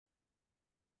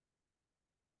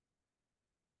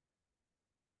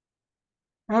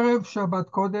ערב שבת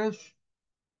קודש,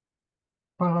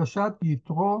 פרשת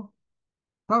יתרו,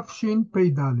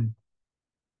 תשפ"ד.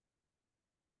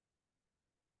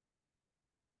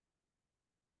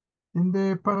 In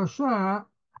the parasha,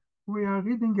 we are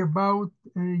reading about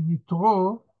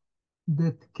Yitro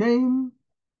that came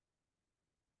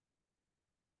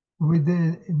with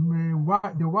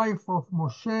the wife of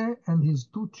Moshe and his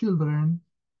two children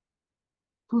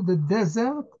to the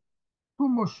desert to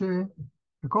Moshe.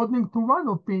 According to one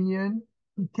opinion,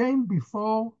 he came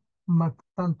before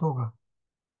Matan Torah.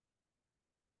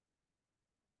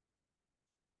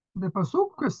 The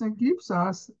Pasuk gives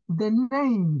us the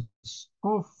names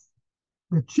of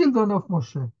the children of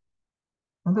Moshe.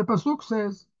 And the Pasuk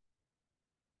says,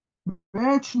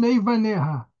 ואת שני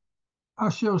בניה,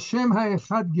 אשר שם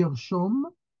האחד גרשום,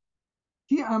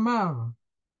 כי אמר,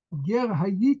 גר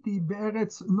הייתי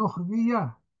בארץ נוכריה,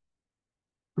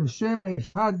 ושם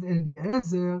האחד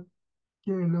אליעזר,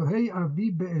 כאלוהי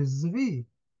אבי בעזרי,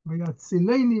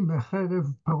 ויצילני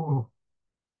מחרב פרעה.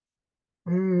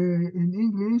 In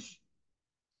English,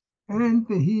 and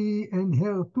he and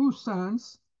her two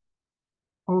sons,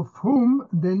 of whom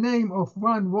the name of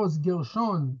one was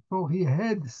Gershon, for he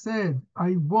had said,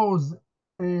 I was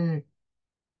a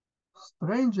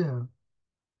stranger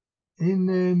in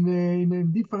a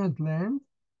different land,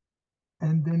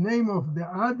 and the name of the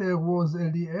other was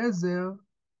Eliezer,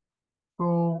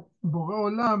 for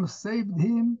Borei Olam saved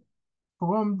him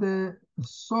from the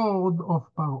sword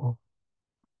of Paro.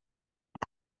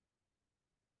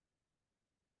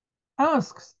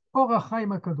 Asks Or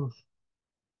HaChaim HaKadosh,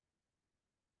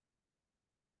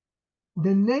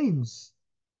 the names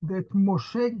that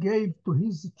Moshe gave to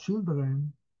his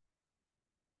children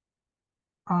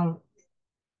are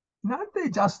not they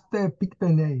just picked a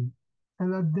name,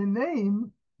 and that the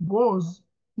name was,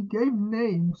 he gave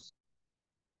names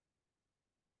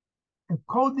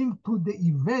according to the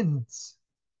events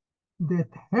that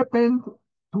happened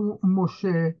to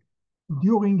Moshe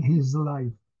during his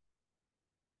life.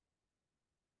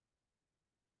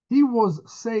 He was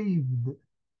saved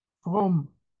from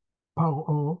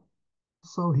Paro,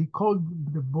 so he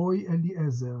called the boy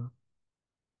Eliezer.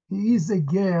 He is a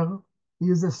ger, he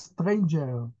is a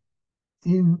stranger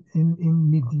in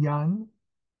Midian,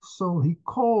 so he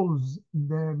calls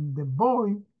the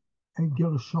boy a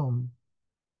Gershom.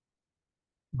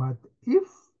 But if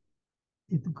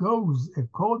it goes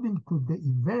according to the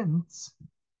events,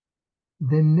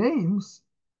 the names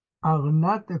are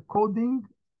not according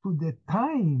to the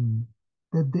time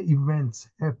that the events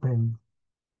happened.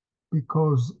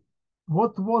 Because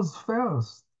what was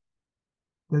first?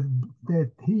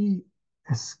 That he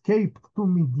escaped to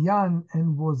Midian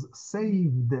and was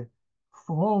saved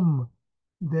from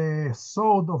the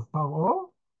sword of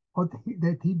Paro, or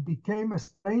that he became a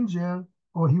stranger,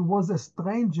 or he was a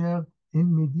stranger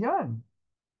in Midian.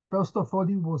 First of all,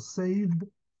 he was saved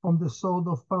from the sword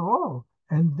of Paro,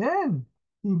 and then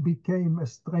he became a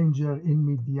stranger in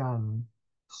Midian.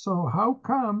 So how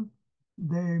come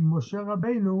the Moshe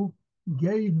Rabbeinu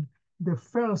gave the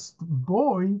first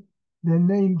boy the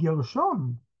name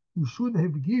Gershom? He should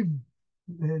have given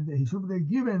the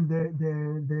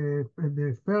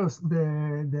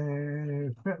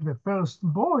first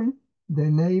boy the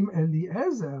name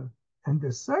Eliezer, and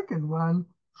the second one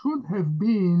should have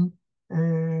been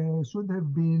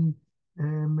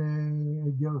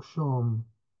Gershom.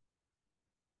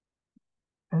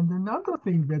 And another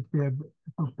thing that we have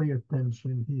to pay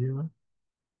attention here,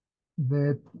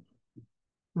 that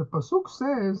the Pasuk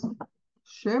says,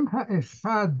 Shem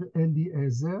ha'echad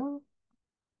Eliezer,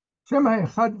 Shem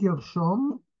ha'echad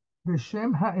Gershom,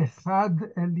 Veshem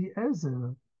ha'echad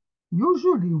Eliezer.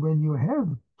 Usually when you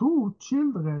have two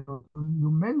children, you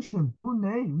mention two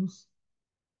names,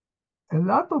 a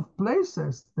lot of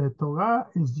places the Torah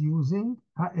is using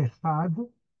ha'echad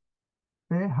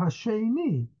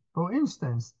ve'hasheni. For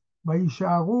instance,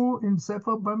 Vayisharu in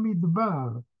Sefer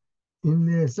Bamidbar,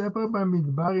 in Sefer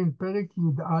Bamidbar in Perek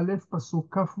Yud Aleph Pasuk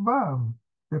Kaf-Vav,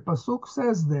 the Pasuk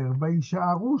says there,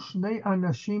 Vayisharu shnei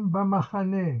anashim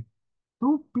b'machane.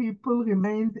 Two people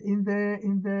remained in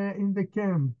the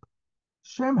camp.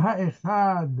 Shem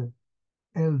ha'echad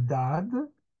Eldad,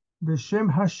 v'shem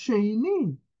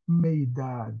ha'sheni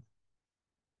Meidad.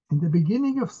 In the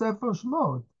beginning of Sefer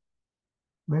Shmot,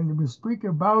 when we speak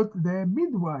about the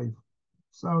midwife,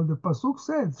 so the Pasuk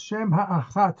says, Shem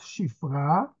ha'achat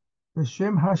Shifra,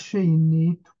 v'shem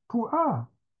ha'shenit Pu'ah.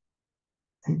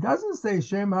 It doesn't say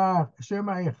Shem ha'achat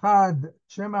Shifra,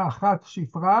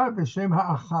 v'shem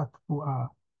ha'achat Pu'ah.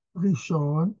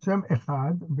 Rishon, Shem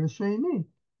echad, v'sheni.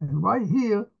 And why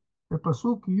here the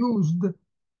Pasuk used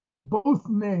both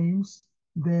names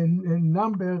the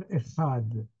number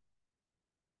Echad.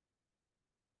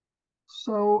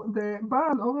 So the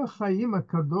Baal Orach Chaim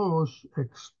HaKadosh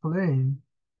explained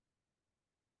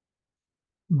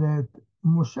that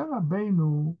Moshe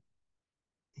Rabbeinu,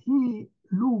 he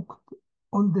looked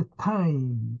on the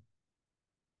time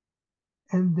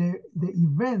and the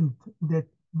event that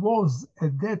was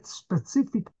at that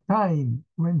specific time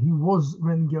when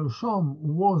Gershom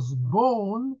was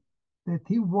born, that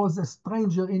he was a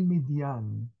stranger in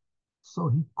Midian. So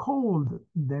he called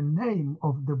the name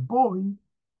of the boy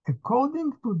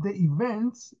according to the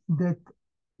events that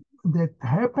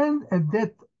happened at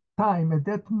that time, at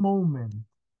that moment.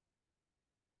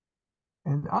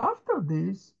 And after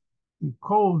this, he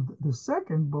called the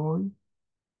second boy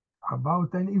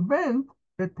about an event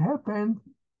that happened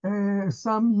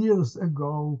some years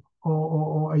ago,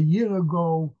 or a year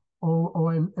ago,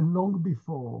 or a long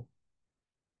before.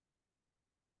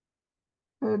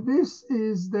 This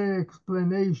is the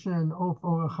explanation of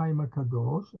Orach Chaim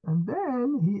HaKadosh, and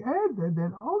then he added,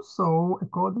 and also,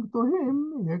 according to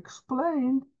him, he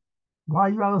explained why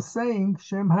you are saying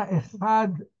Shem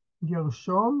HaEchad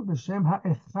Gershom v'Shem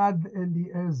HaEchad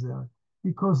Eliezer,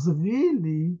 because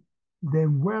really the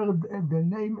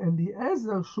name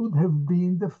Eliezer should have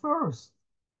been the first.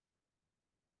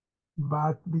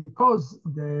 But because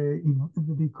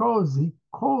he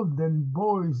called them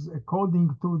boys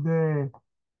according to the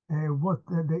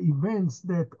events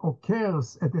that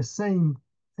occurs at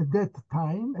that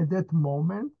time, at that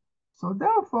moment, so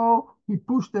therefore he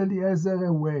pushed Eliezer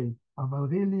away. But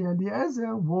really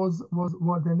Eliezer was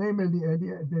what the name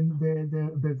Eliezer,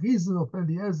 the reason of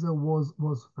Eliezer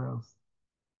was first.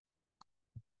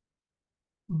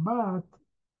 But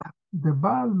the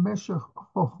Baal Meshech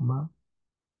Chochmah,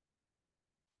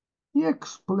 he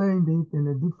explained it in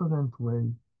a different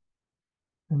way.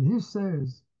 And he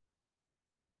says,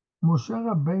 Moshe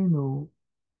Rabbeinu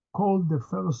called the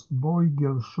first boy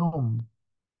Gershom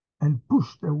and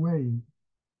pushed away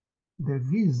the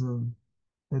reason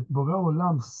that Borei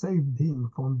Olam saved him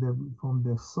from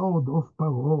the sword of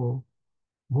Paro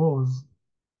was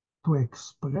to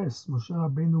express, Moshe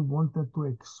Rabbeinu wanted to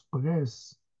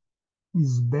express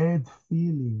his bad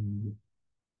feeling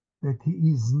that he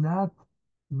is not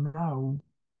now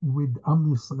with Am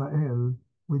Yisrael,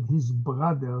 with his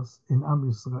brothers in Am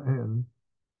Yisrael,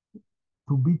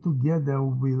 to be together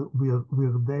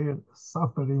with their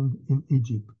suffering in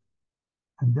Egypt.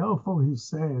 And therefore he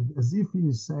said, as if he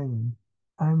is saying,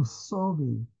 I'm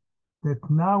sorry that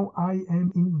now I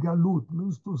am in Galut,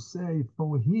 means to say,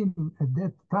 for him at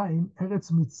that time,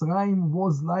 Eretz Mitzrayim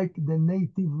was like the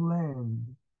native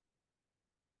land.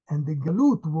 And the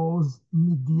Galut was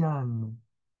Midian.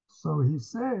 So he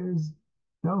says,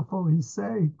 therefore he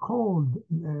called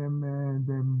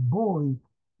the boy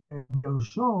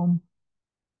Gershom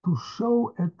to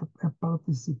show a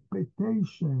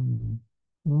participation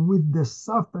with the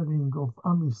suffering of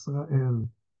Am Yisrael,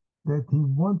 that he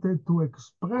wanted to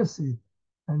express it.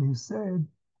 And he said,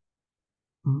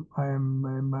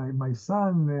 my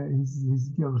son is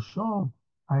Gershom,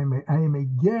 I am a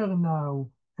ger now,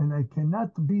 and I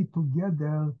cannot be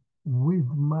together with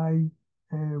my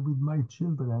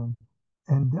children.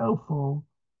 And therefore,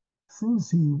 since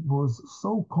he was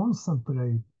so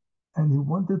concentrated and he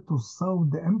wanted to show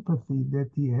the empathy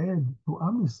that he had to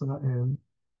Am Yisrael,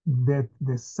 that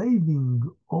the saving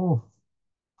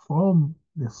from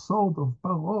the sword of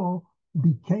Paro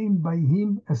became by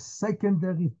him a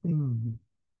secondary thing.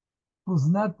 It was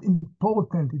not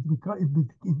important. He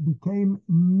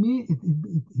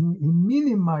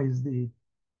minimized it.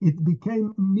 It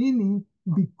became mini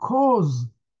because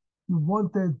he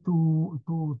wanted to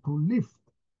lift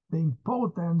the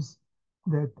importance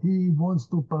that he wants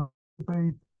to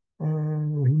participate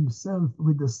himself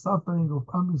with the suffering of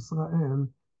Am Yisrael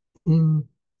in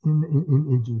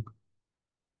Egypt.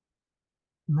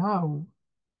 Now,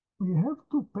 we have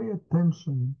to pay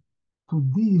attention to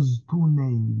these two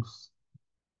names.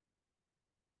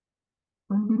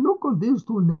 When we look on these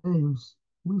two names,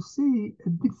 we see a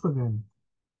difference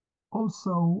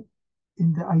also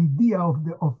in the idea of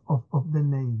the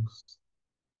names.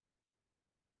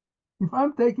 If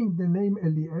I'm taking the name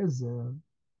Eliezer,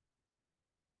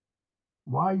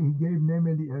 why he gave name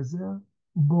Eliezer?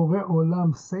 Borei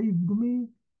Olam saved me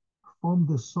from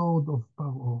the sword of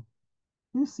Paro.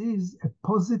 This is a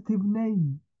positive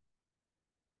name.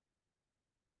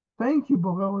 Thank you,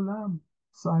 Borei Olam.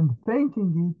 So I'm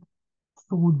thanking it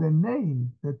through the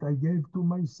name that I gave to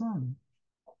my son.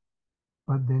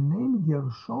 But the name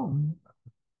Gershom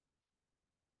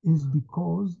is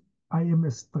because I am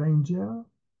a stranger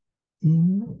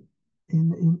in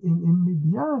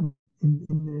Midian,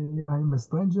 I'm a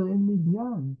stranger in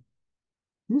Midian.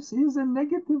 This is a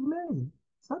negative name.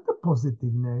 It's not a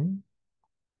positive name.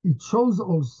 It shows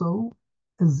also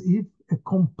as if a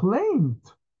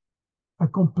complaint to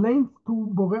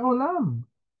Borei Olam,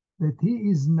 that he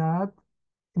is not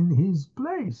in his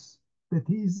place, that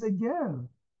he is a girl.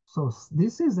 So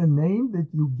this is a name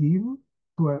that you give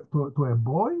to a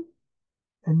boy,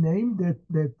 a name that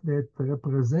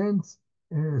represents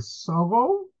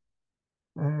sorrow.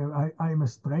 I'm a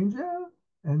stranger,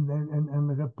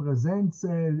 and represents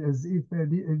as if a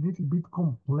little bit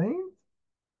complaint.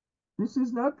 This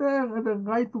is not the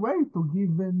right way to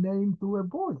give a name to a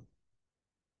boy.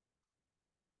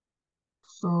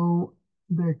 So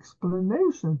the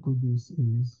explanation to this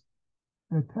is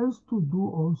it has to do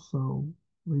also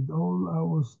with all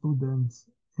our students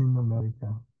in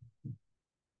America.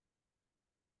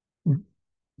 It,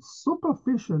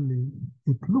 superficially,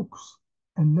 it looks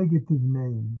a negative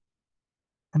name,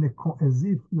 and as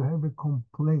if you have a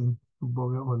complaint to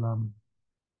Borei Olam.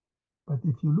 But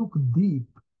if you look deep,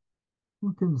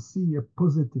 you can see a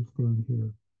positive thing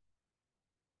here.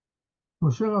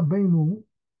 Moshe Rabbeinu,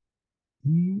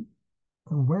 he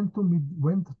went to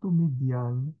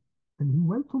Midian, and he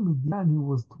went to Midian, he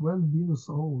was 12 years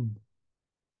old.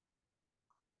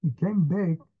 He came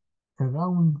back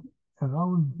around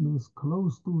means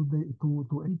close to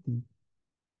 80.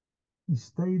 He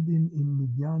stayed in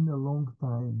Midian a long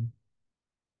time.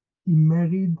 He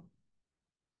married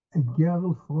a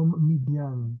girl from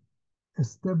Midian,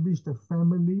 established a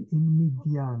family in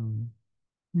Midian.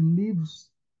 He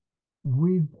lives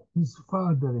with his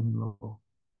father-in-law.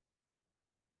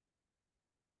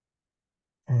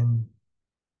 And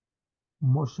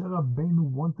Moshe Rabbeinu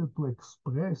wanted to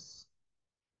express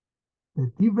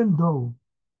that even though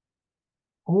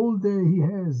all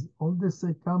the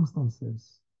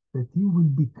circumstances, that he will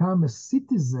become a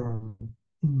citizen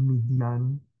in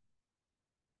Midian,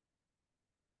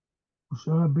 Moshe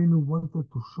Rabbeinu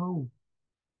wanted to show,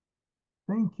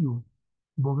 thank you,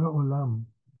 Borei Olam,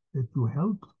 that you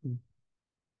helped me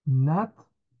not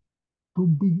to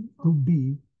be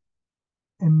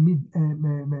a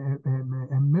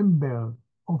member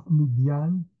of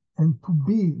Midian and to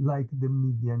be like the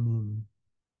Midianim.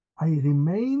 I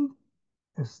remained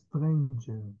a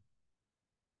stranger.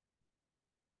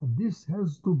 And this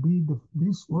has to be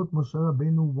this what Moshe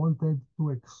Rabbeinu wanted to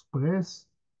express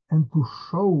and to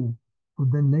show to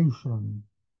the nation.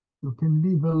 You can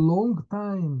live a long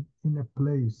time in a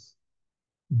place,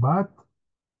 but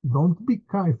don't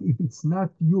become, if it's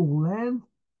not your land,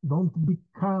 don't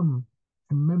become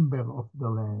a member of the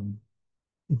land.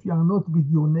 If you are not with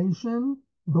your nation,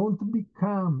 don't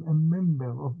become a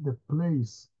member of the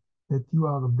place that you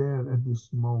are there at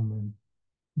this moment.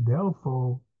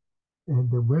 Therefore,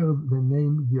 the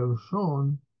name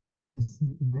Gershon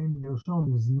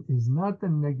is not a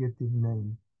negative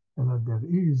name, and there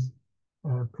is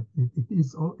it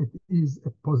is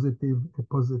a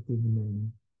positive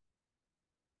name.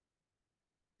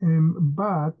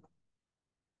 But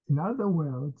in other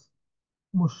words,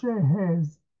 Moshe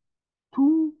has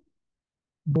two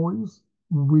boys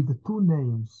with two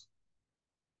names.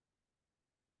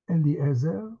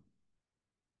 Eliezer,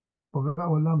 Borei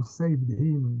Olam saved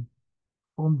him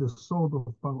from the sword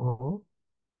of Pharaoh,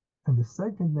 and the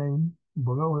second name,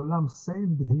 Borei Olam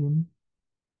saved him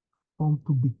from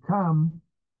to become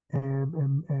a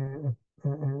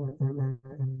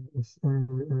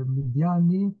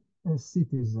Midiani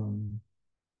citizen.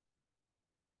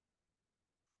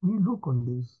 We look on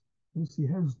this. He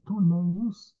has two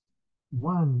names.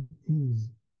 One is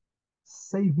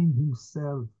saving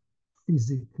himself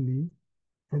physically,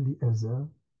 Eliezer.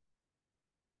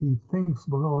 He thanks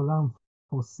Borei Olam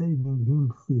for saving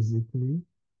him physically.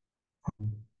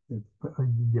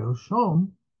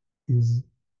 Gershom is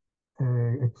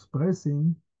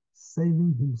expressing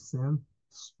saving himself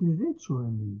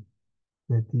spiritually,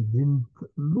 that he didn't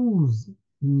lose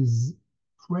his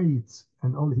traits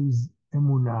and all his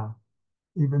emunah,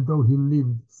 even though he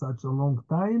lived such a long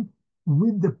time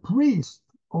with the priest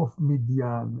of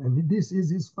Midian, and this is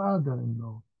his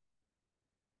father-in-law.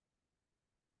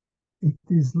 It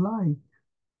is like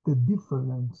the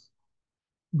difference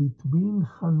between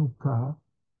Hanukkah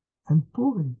and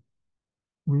Purim.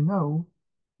 We know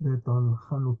that on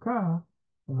Hanukkah,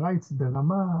 writes the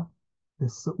Rama, the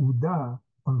Seudah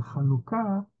on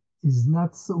Hanukkah is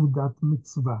not Seudat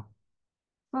mitzvah.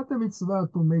 Not a mitzvah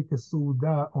to make a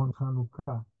Seudah on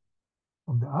Hanukkah.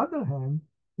 On the other hand,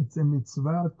 it's a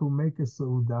mitzvah to make a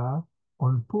Seudah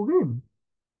on Purim.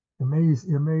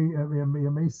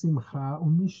 Yemei Simcha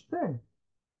u'Mishteh.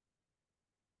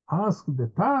 Ask the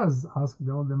Taz, ask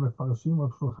the all the Mefarshim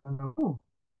of Shulchan Aruch,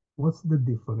 what's the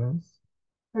difference?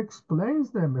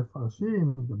 Explains the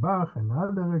Mefarshim, the Bach, and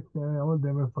other, all the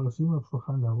Mefarshim of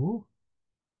Shulchan Aruch.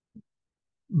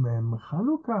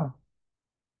 Chanukah,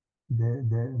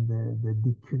 the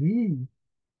decree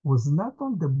was not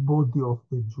on the body of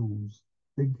the Jews.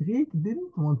 The Greek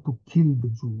didn't want to kill the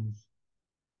Jews.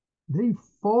 They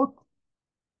fought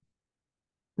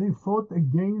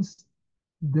against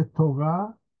the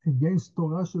Torah, against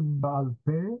Torah Shebaal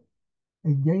Peh,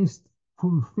 against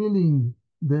fulfilling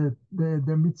the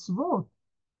mitzvot.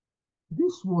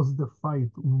 This was the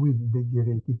fight with the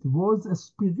Greek. It was a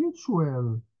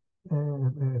spiritual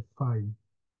fight.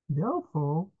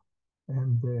 Therefore,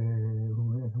 and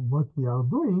what we are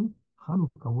doing,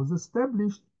 Hanukkah was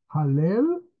established,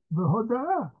 Hallel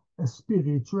v'Hoda'ah, a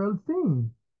spiritual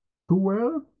thing,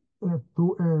 towards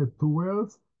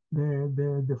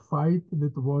the fight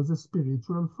that was a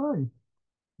spiritual fight.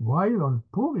 While on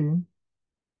Purim,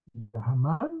 the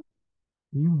Haman,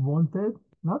 he wanted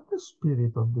not the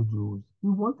spirit of the Jews. He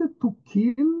wanted to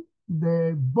kill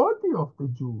the body of the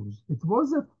Jews. It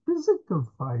was a physical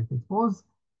fight. It was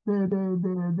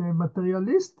the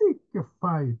materialistic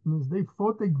fight. Means they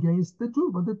fought against the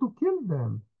Jews, wanted to kill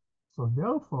them. So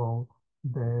therefore,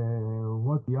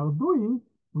 what we are doing,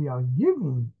 we are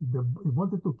giving we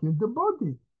wanted to kill the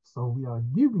body. So we are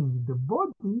giving the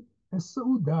body a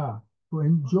seudah to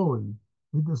enjoy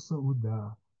with the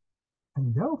seudah.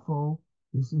 And therefore,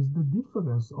 this is the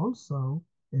difference also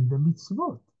in the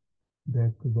mitzvot,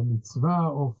 that the mitzvah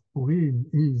of Purim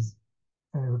is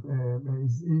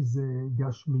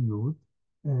gashmiyut,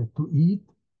 to eat,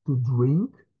 to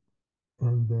drink,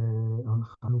 and on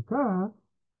Chanukah,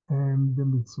 the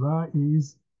mitzvah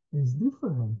is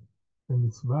different. The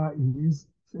mitzvah is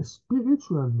a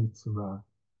spiritual mitzvah.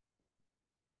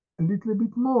 A little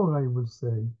bit more, I will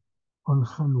say. On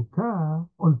Chanukah,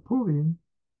 on Purim,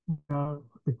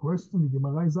 the question the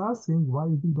Gemara is asking, why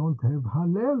we don't have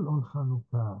Hallel on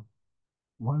Chanukah?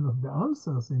 One of the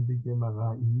answers in the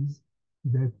Gemara is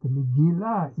that the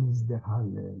Megillah is the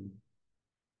Hallel.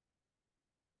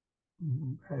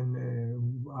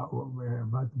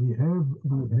 But we have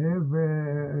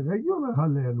regular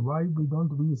Hallel. Why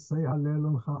don't we say Hallel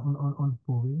on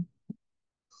Purim?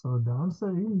 So the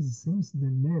answer is, since the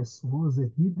Nes was a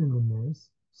hidden Nes,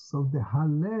 so the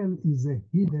Hallel is a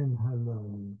hidden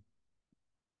Hallel.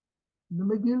 The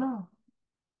Megillah.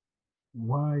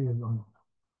 While on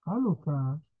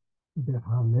Hanukkah, the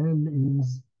Hallel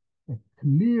is a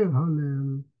clear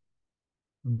Hallel,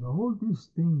 and all these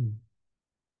things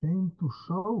came to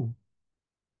show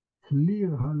clear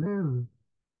Hallel,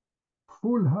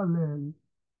 full Hallel,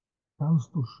 comes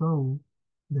to show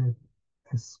that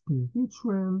a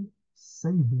spiritual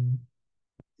saving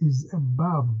is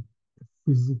above a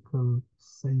physical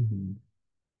saving.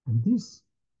 And this,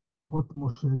 what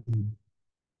Moshe did.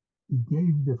 He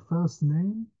gave the first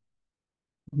name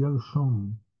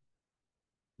Gershom.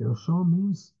 Gershom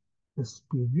means the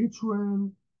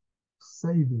spiritual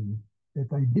saving,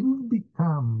 that I didn't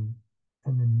become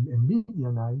a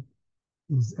Midianite,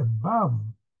 is above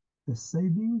the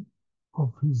saving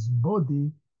of his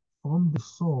body from the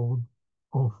sword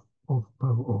of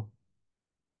Paro.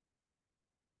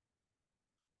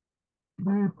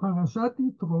 The Parashat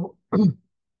Yitro,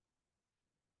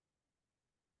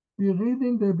 we read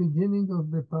in the beginning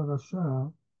of the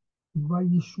parasha,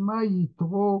 וישמע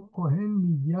יתרו כהן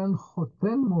מדיין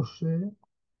חותן משה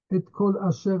את כל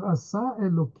אשר עשה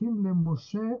אלוקים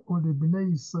למשה ולבני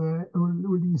ישראל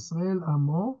ולישראל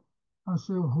עמו,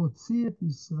 אשר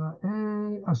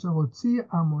הוציא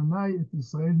עמוני את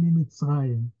ישראל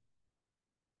ממצרים.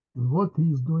 And what he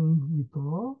is doing,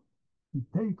 Yitro, he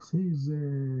takes his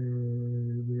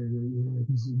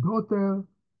daughter,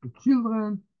 the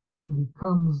children, and he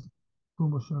comes to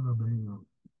Moshe Rabbeinu.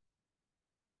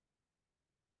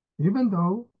 Even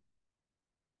though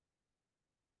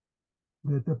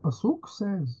that the Pasuk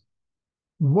says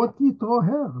what Yitro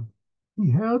heard.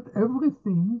 He heard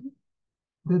everything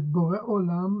that Borei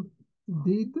Olam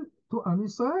did to Am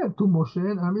Yisrael, to Moshe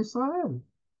and Am Yisrael.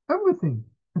 Everything.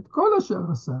 את כל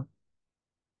אשר עשה.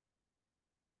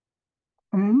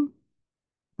 And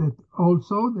that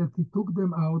also that he took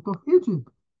them out of Egypt.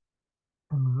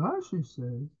 And Rashi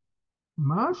says,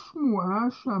 מה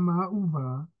שמועה שמע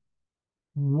ובא,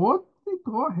 what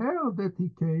Yitro heard that he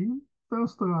came,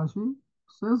 first Rashi,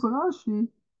 says Rashi,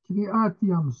 קריאת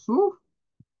ים סוף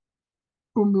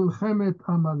ומלחמת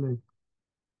עמלק.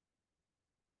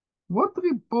 What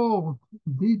report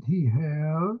did he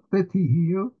hear that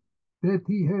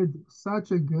he had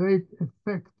such a great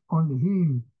effect on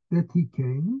him that he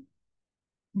came?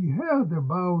 he heard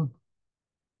about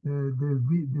the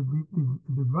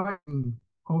dividing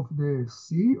of the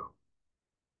sea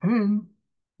and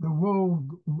the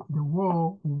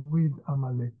war with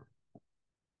Amalek.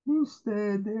 Means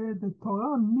the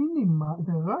Torah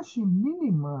the Rashi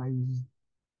minimized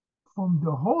from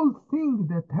the whole thing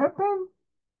that happened.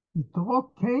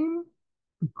 Yitro came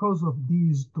because of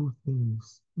these two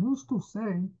things. Means to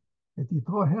say that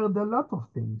Yitro heard a lot of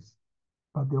things,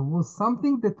 but there was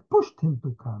something that pushed him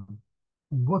to come.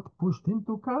 And what pushed him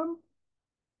to come?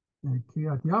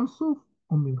 קריעת ים סוף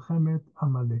ומלחמת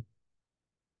עמלק.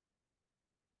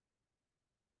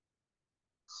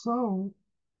 So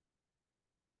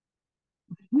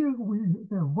here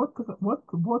what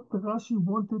Rashi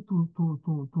wanted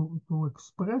to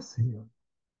express here.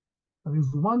 There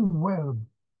is one word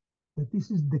that this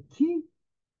is the key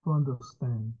to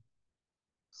understand.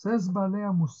 Says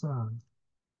Balei Musar.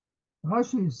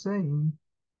 Rashi is saying,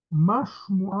 Ma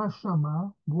shmu'a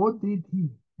shama, what did he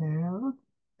hear?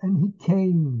 And he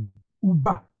came.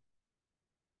 Uba.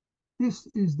 This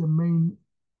is the main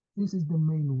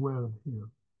word here.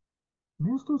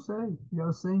 Means to say, we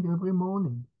are saying every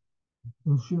morning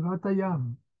in Shirat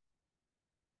Hayam,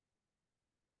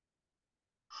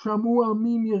 Shamu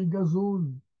עמים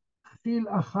ירגזון, חיל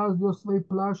אחז יוספי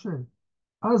פלשת,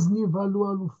 אז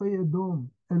נבהלו אלופי אדום,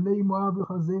 אלי מואב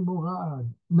וחזי מורעד,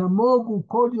 נמוגו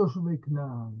כל יושבי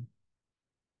כנען.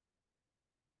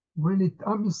 When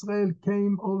Am Israel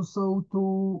came also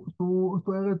to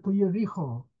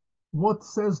Yericho, what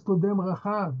says to them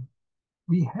Rachav?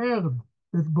 We heard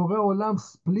that Borei Olam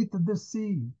split the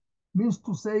sea. Means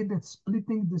to say that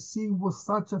splitting the sea was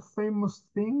such a famous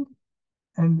thing,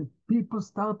 and people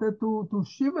started to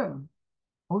shiver,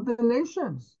 all the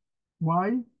nations.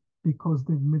 Why? Because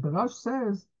the Midrash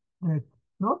says that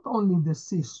not only the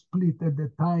sea split at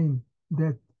the time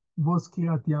that was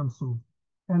Kiryat Yamsuf,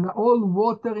 and all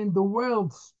water in the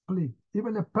world split.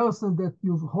 Even a person that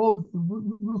used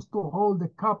to hold a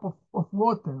cup of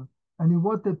water, and he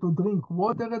wanted to drink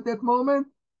water at that moment,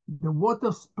 the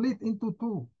water split into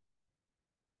two.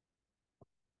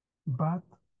 But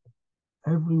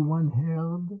everyone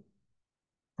heard,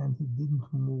 and he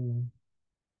didn't move.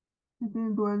 He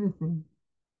didn't do anything.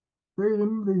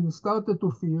 They started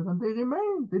to fear, and they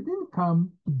remained. They didn't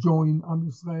come to join Am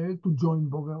Israel, to join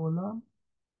Borei Olam.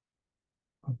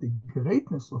 But the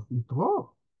greatness of Yitro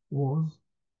was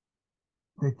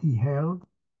that he heard,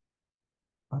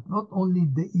 but not only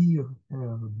the ear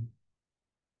heard,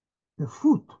 the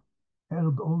foot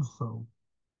heard also,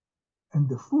 and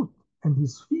the foot and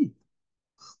his feet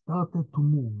started to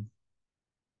move.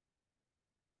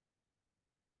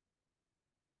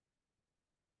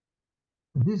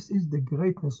 This is the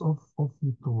greatness of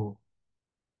Yitro.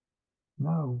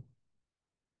 Now,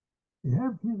 we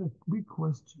have here a quick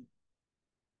question.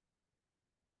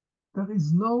 There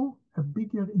is no a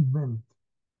bigger event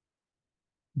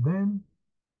than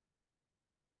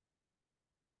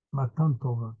Matan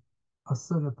Torah,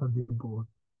 Aseret HaDibrot.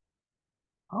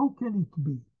 How can it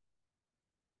be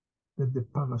that the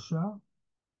parasha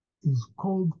is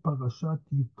called Parashat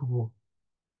Yitro,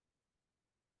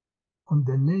 on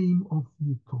the name of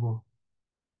Yitro?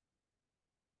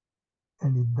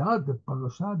 And the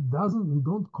parasha we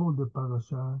don't call the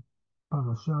parasha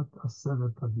Parashat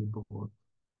Aseret HaDibrot.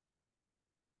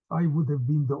 I would have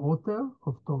been the author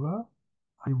of Torah,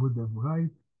 I would have write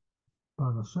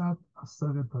Parashat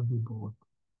Aseret HaDibrot.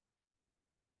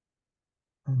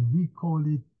 And we call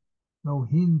it, no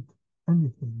hint,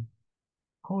 anything.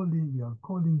 We are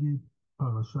calling it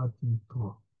Parashat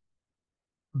Yitro.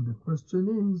 And the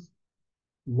question is,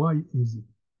 why is it?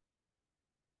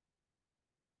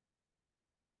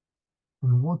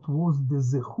 And what was the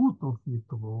zechut of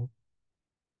Yitro?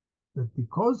 That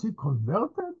because he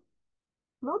converted,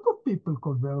 a lot of people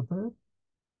converted,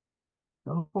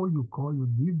 therefore you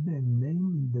give the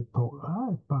name in the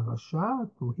Torah, a parasha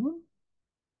to him?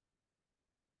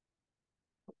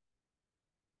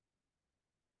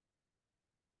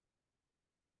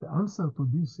 The answer to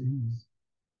this is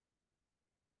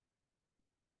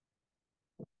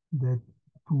that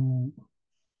to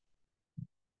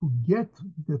get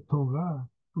the Torah,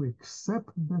 to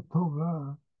accept the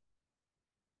Torah,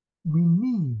 we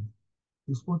need,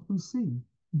 is what we see,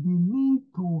 we need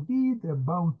to read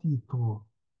about Yitro.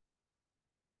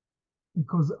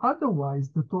 Because otherwise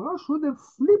the Torah should have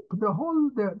flipped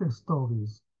the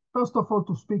stories. First of all,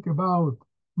 to speak about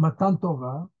Matan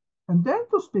Torah, and then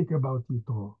to speak about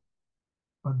Yitro.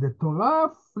 But the Torah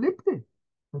flipped it.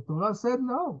 The Torah said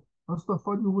no. First of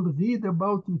all, you will read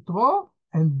about Yitro,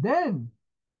 and then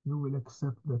you will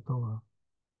accept the Torah.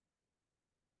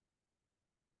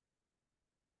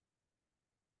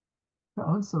 The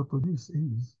answer to this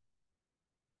is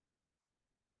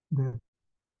that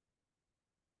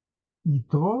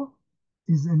Yitro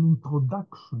is an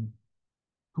introduction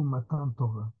to Matan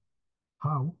Torah.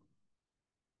 How?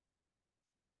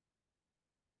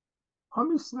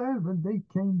 Am Israel, when they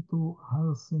came to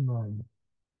Har Sinai,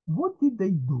 what did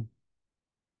they do?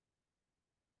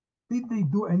 Did they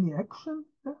do any action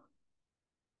there?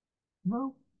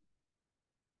 No.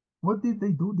 What did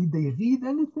they do? Did they read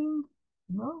anything?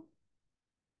 No.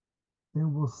 They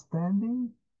were standing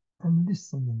and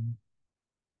listening.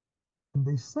 And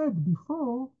they said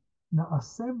before,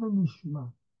 Na'aseh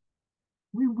v'nishma.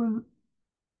 We will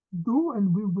do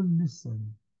and we will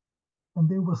listen. And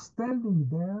they were standing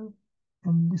there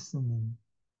and listening.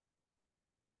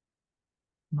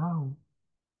 Now,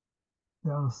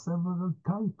 there are several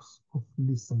types of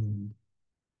listening.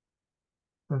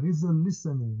 There is a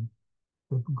listening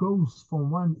that goes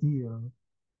from one ear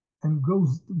and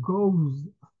goes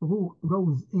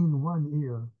in one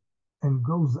ear and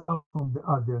goes out from the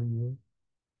other ear,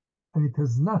 and it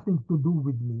has nothing to do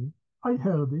with me. I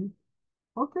heard it.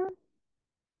 Okay,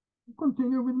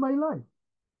 continue with my life.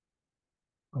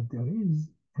 But there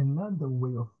is another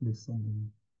way of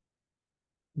listening.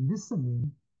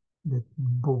 Listening that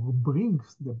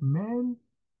brings the man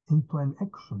into an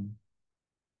action.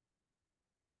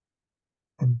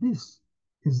 And this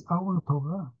is our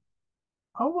Torah.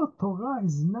 Our Torah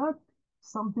is not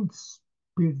something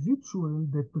spiritual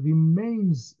that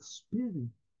remains spirit.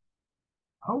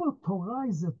 Our Torah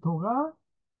is a Torah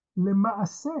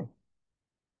lema'aseh.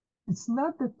 It's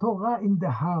not a Torah in the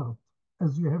heart,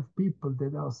 as you have people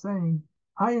that are saying,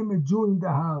 I am a Jew in the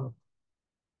heart.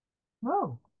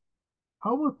 No.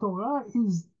 Our Torah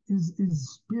is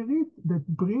spirit that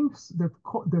brings,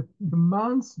 that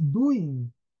demands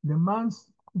doing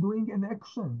an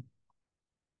action.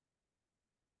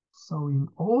 So in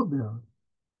order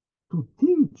to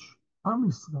teach Am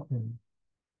Israel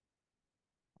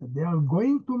that they are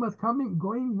going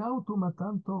now to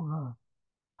Matan Torah,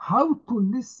 how to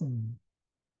listen,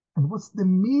 and what's the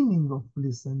meaning of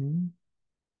listening,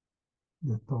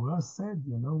 the Torah said,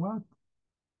 you know what?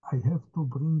 I have to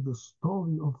bring the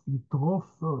story of Yitro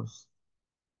first.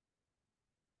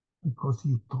 Because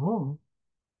Yitro,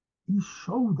 he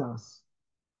showed us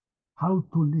how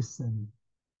to listen.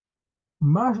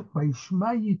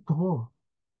 Vayishma Yitro,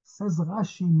 says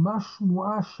Rashi, Ma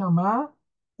shmu'a shama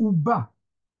uba.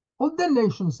 All the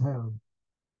nations heard.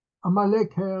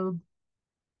 Amalek heard.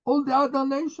 All the other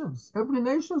nations, every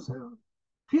nation's heard.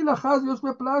 חיל אחז יוש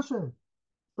בפלשת.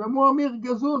 שמעו אמיר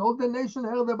גזון. All the nation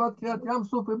heard about קריאת ים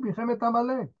סוף ומלחמת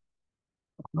עמלק.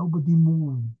 Nobody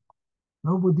moved.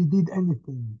 Nobody did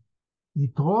anything.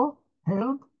 Yitro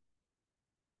heard,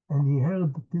 and he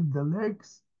heard till the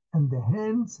legs, and the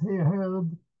hands he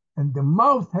heard, and the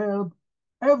mouth heard,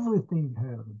 everything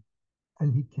heard,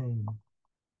 and he came.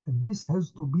 And this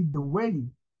has to be the way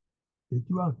that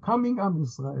you are coming, Am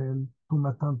Israel, to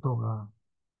Matan Torah.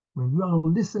 When you are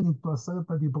listening to Aseret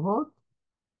HaDibrot,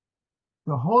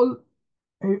 the whole,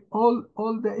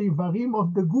 all the Ivarim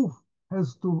of the Guf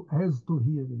has to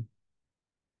hear it.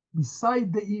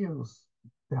 Beside the ears,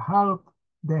 the heart,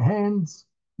 the hands,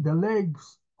 the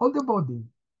legs, all the body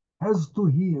has to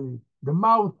hear it. The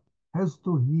mouth has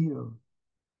to hear.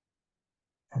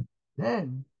 And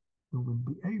then you will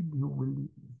be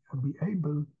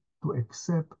able to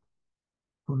accept,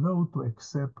 to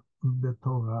accept the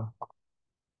Torah.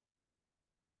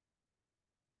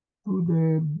 To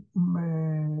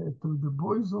the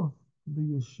boys of the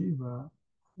yeshiva, I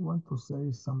want to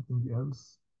say something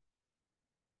else.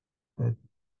 That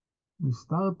we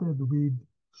started with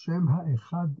Shem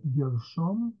HaEchad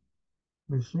Gershom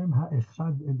v'Shem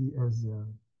HaEchad Eliezer.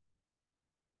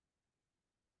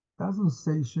 Doesn't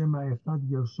say Shem HaEchad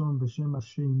Gershom v'Shem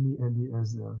HaSheni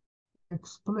Eliezer.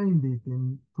 Explained it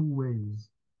in two ways.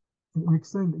 We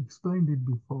explained it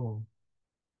before.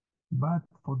 But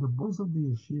for the boys of the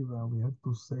yeshiva, we have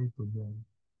to say to them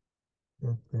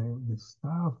that the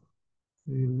staff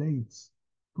relates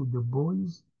to the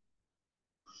boys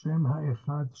Shem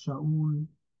HaEchad Shaul,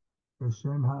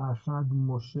 Shem HaEchad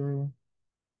Moshe.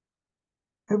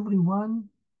 Everyone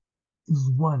is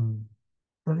one.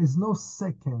 There is no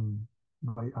second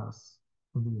by us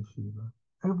in the yeshiva.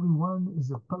 Everyone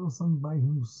is a person by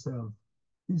himself.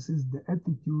 This is the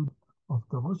attitude of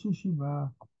the Rosh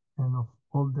Yeshiva and of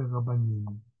all the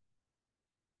Rabbanim.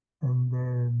 And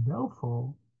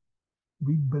therefore,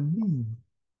 we believe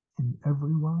in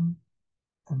everyone,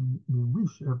 and we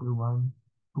wish everyone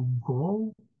to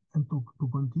grow and to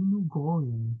continue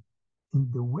growing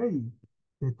in the way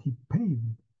that he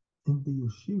paved in the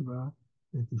yeshiva,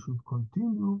 that he should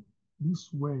continue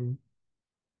this way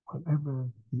whatever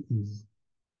he is.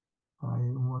 I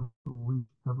want to wish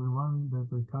everyone the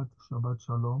Birkat Shabbat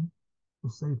Shalom to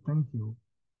say thank you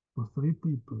to three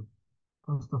people.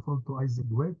 First of all, to Isaac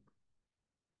Dweck.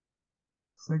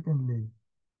 Secondly,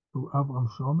 to Avram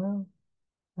Shomer.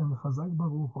 And Chazak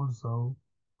Baruch also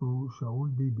to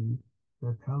Shaul Bibi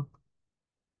that helped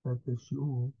that the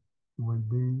shiur will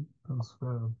be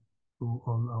transferred to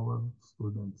all our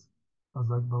students.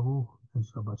 Chazak Baruch and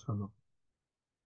Shabbat Shalom.